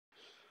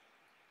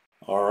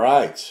All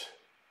right,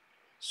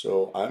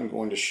 so I'm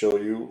going to show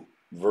you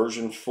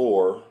version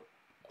 4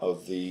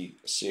 of the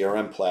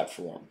CRM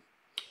platform.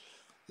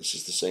 This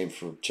is the same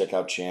for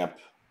Checkout Champ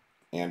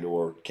and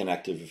or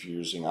Connective if you're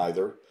using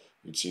either.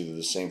 It's either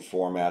the same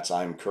formats.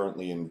 I'm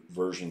currently in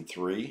version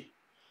 3.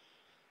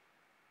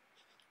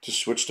 To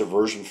switch to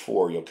version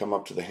 4, you'll come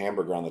up to the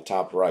hamburger on the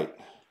top right.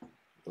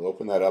 You'll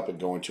open that up and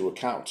go into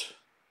Account.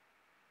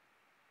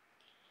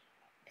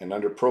 And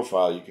under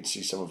Profile, you can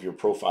see some of your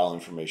profile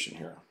information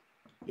here.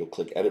 You'll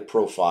click Edit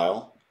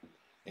Profile,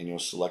 and you'll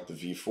select the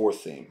V4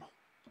 theme.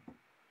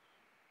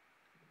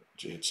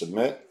 Once you hit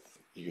Submit,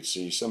 you can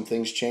see some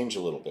things change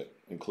a little bit,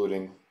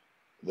 including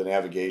the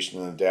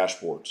navigation and the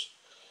dashboards.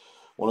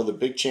 One of the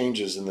big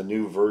changes in the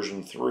new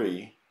version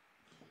 3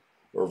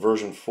 or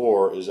version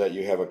 4 is that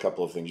you have a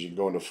couple of things. You can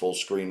go into full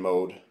screen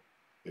mode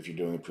if you're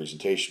doing a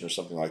presentation or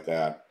something like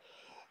that.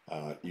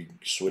 You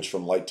switch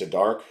from light to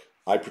dark.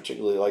 I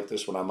particularly like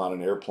this when I'm on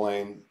an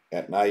airplane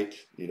at night.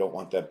 You don't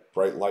want that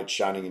bright light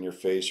shining in your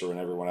face or in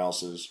everyone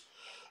else's.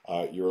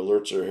 Your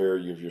alerts are here.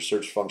 You have your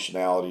search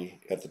functionality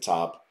at the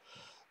top.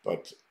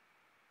 But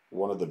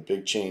one of the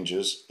big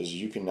changes is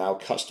you can now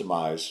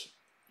customize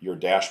your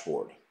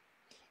dashboard.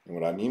 And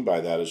what I mean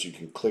by that is you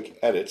can click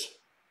Edit.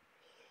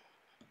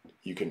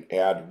 You can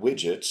add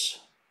widgets.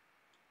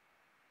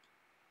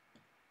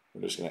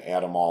 We're just going to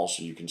add them all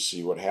so you can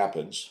see what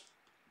happens.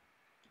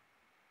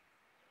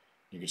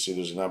 You can see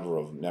there's a number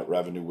of net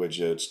revenue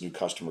widgets, new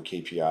customer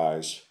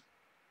KPIs.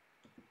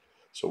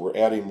 So we're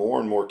adding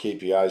more and more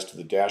KPIs to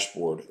the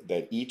dashboard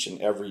that each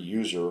and every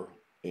user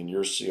in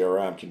your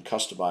CRM can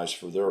customize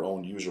for their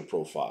own user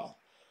profile,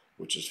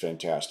 which is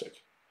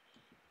fantastic.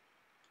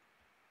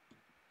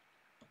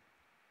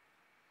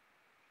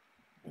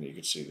 And you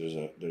can see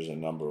there's a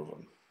number of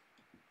them.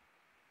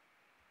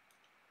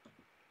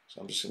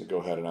 So I'm just going to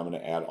go ahead and I'm going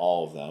to add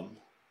all of them.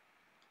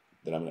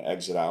 Then I'm going to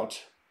exit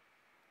out.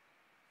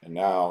 And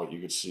now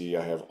you can see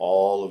I have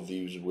all of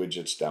these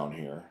widgets down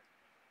here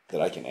that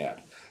I can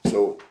add.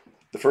 So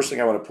the first thing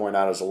I want to point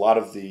out is a lot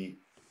of the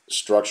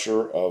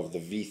structure of the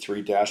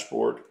V3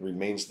 dashboard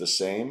remains the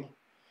same,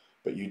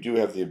 but you do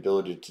have the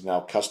ability to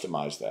now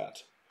customize that.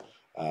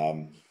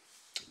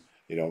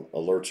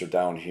 Alerts are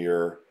down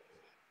here,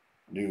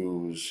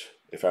 news.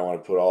 If I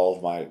want to put all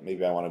of my,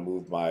 maybe I want to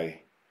move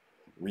my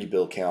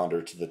rebill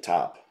calendar to the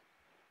top.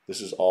 This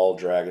is all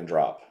drag and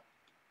drop.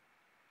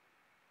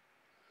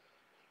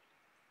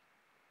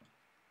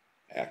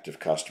 Active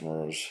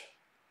customers,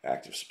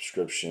 active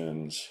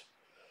subscriptions.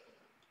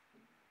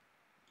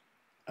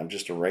 I'm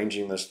just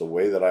arranging this the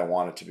way that I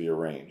want it to be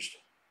arranged.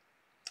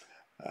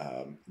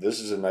 This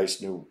is a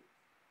nice new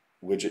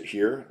widget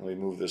here. Let me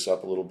move this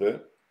up a little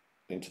bit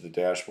into the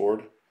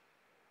dashboard.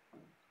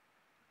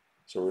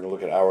 So we're going to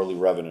look at hourly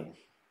revenue.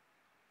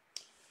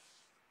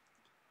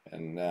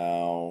 And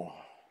now,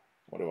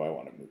 what do I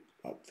want to move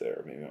up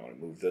there? Maybe I want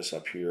to move this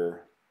up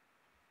here.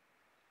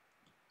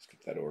 Let's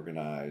get that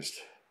organized.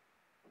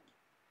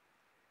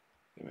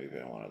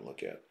 Maybe I want to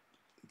look at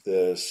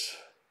this.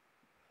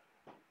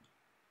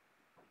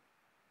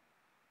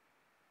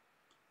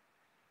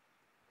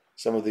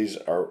 Some of these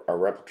are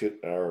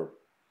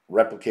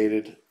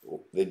replicated.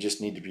 They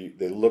just need to be,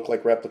 they look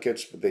like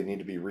replicates, but they need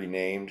to be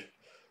renamed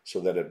so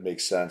that it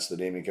makes sense. The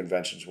naming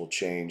conventions will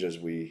change as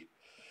we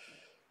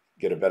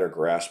get a better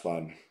grasp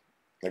on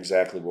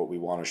exactly what we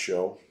want to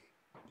show.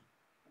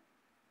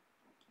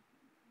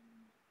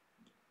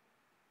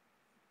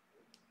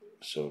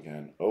 So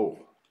again,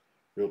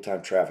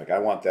 real-time traffic. I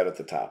want that at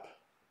the top.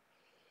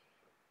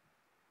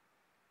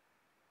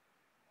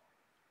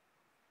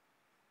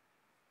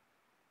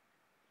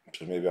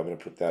 So maybe I'm going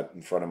to put that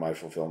in front of my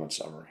fulfillment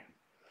summary.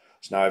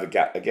 So now I have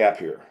a gap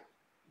here.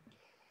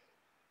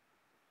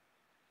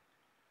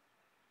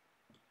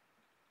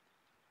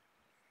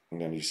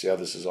 And then you see how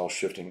this is all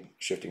shifting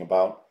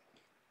about.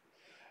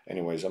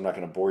 Anyways, I'm not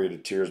going to bore you to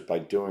tears by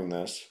doing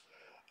this.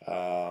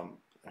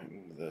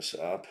 Move this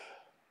up.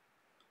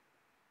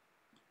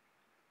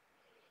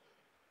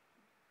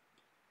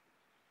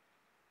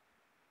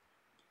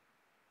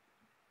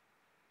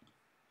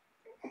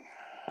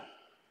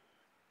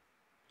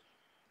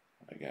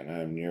 Again,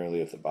 I'm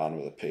nearly at the bottom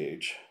of the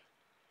page.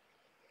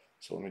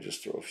 So let me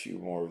just throw a few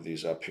more of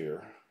these up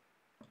here.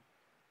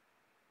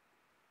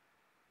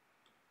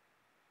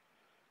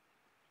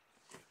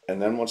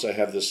 And then once I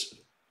have this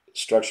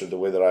structured the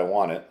way that I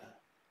want it,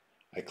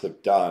 I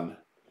click Done.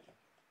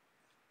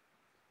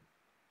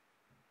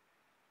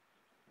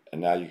 And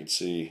now you can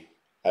see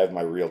I have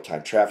my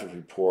real-time traffic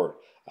report.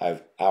 I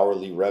have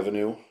hourly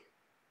revenue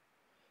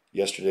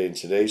yesterday and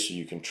today, so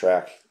you can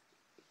track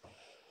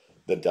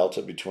the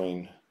delta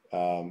between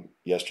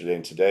yesterday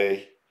and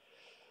today.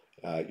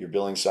 Your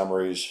billing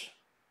summaries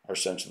are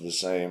essentially the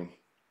same.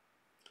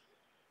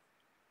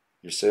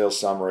 Your sales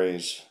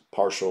summaries,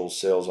 partial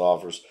sales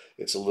offers.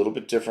 It's a little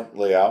bit different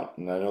layout,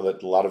 and I know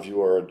that a lot of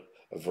you are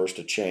averse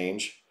to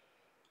change,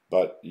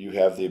 but you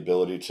have the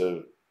ability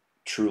to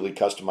truly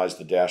customize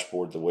the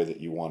dashboard the way that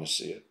you want to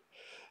see it.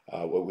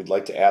 What we'd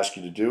like to ask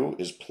you to do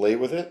is play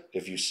with it.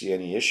 If you see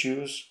any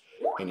issues,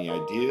 any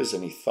ideas,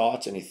 any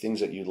thoughts, any things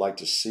that you'd like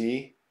to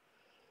see,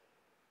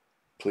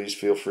 please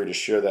feel free to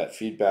share that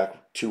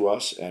feedback to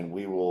us, and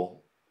we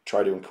will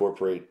try to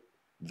incorporate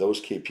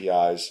those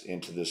KPIs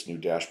into this new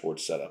dashboard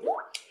setup.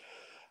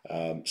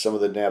 Some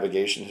of the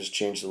navigation has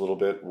changed a little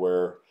bit,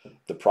 where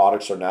the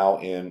products are now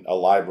in a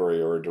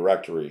library or a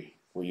directory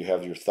where you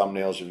have your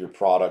thumbnails of your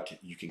product.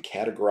 You can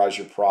categorize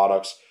your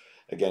products.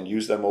 Again,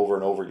 use them over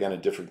and over again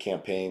in different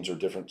campaigns or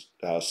different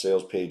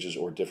sales pages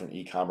or different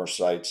e-commerce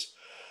sites.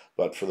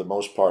 But for the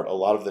most part, a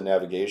lot of the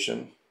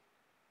navigation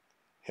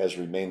has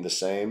remained the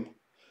same.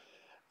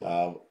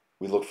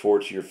 We look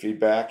forward to your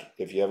feedback.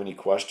 If you have any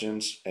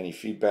questions, any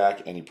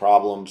feedback, any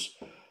problems,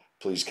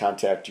 please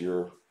contact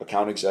your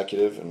account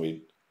executive, and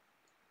we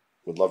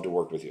would love to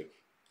work with you.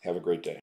 Have a great day.